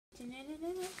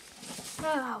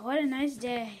Oh, what a nice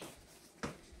day.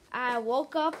 I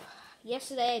woke up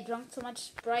yesterday. I drank so much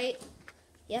Sprite.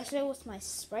 Yesterday was my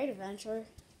Sprite adventure.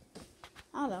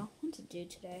 I don't know what to do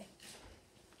today.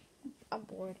 I'm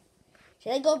bored.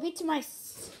 Should I go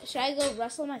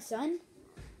wrestle my son?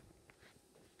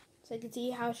 So I can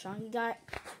see how strong he got?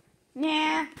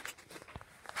 Nah.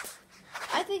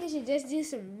 I think I should just do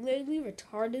some really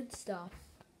retarded stuff.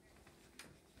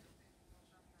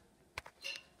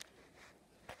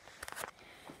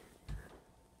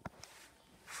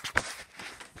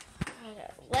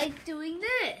 Like doing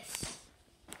this.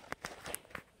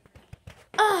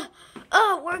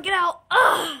 Work it out.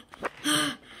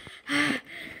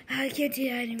 I can't do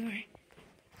that anymore.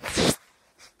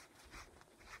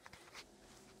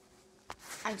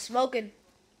 I'm smoking,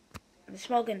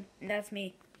 and that's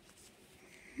me.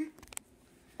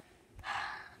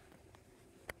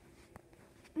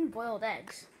 Boiled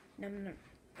eggs. Yum,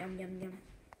 yum, yum,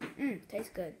 yum.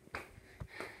 Tastes good.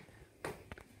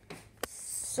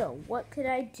 So, what could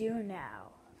I do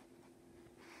now?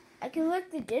 I can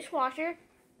lick the dishwasher.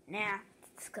 Nah, it's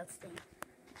disgusting.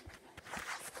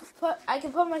 I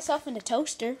can put myself in a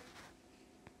toaster.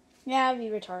 Yeah, I'd be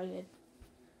retarded.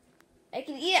 I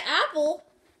can eat an apple.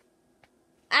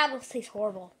 Apples taste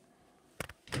horrible.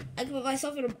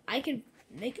 I can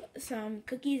make some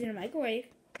cookies in a microwave.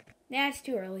 Nah, it's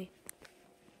too early.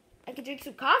 I can drink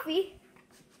some coffee.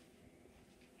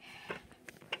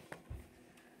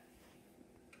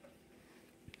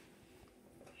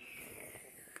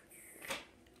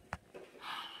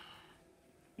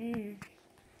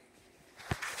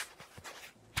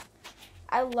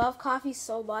 I love coffee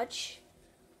so much.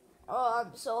 Oh,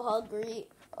 I'm so hungry.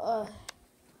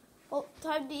 Well,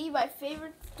 time to eat my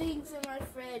favorite things in my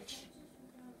fridge.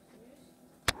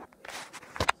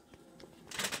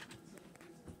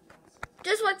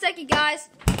 Just 1 second, guys.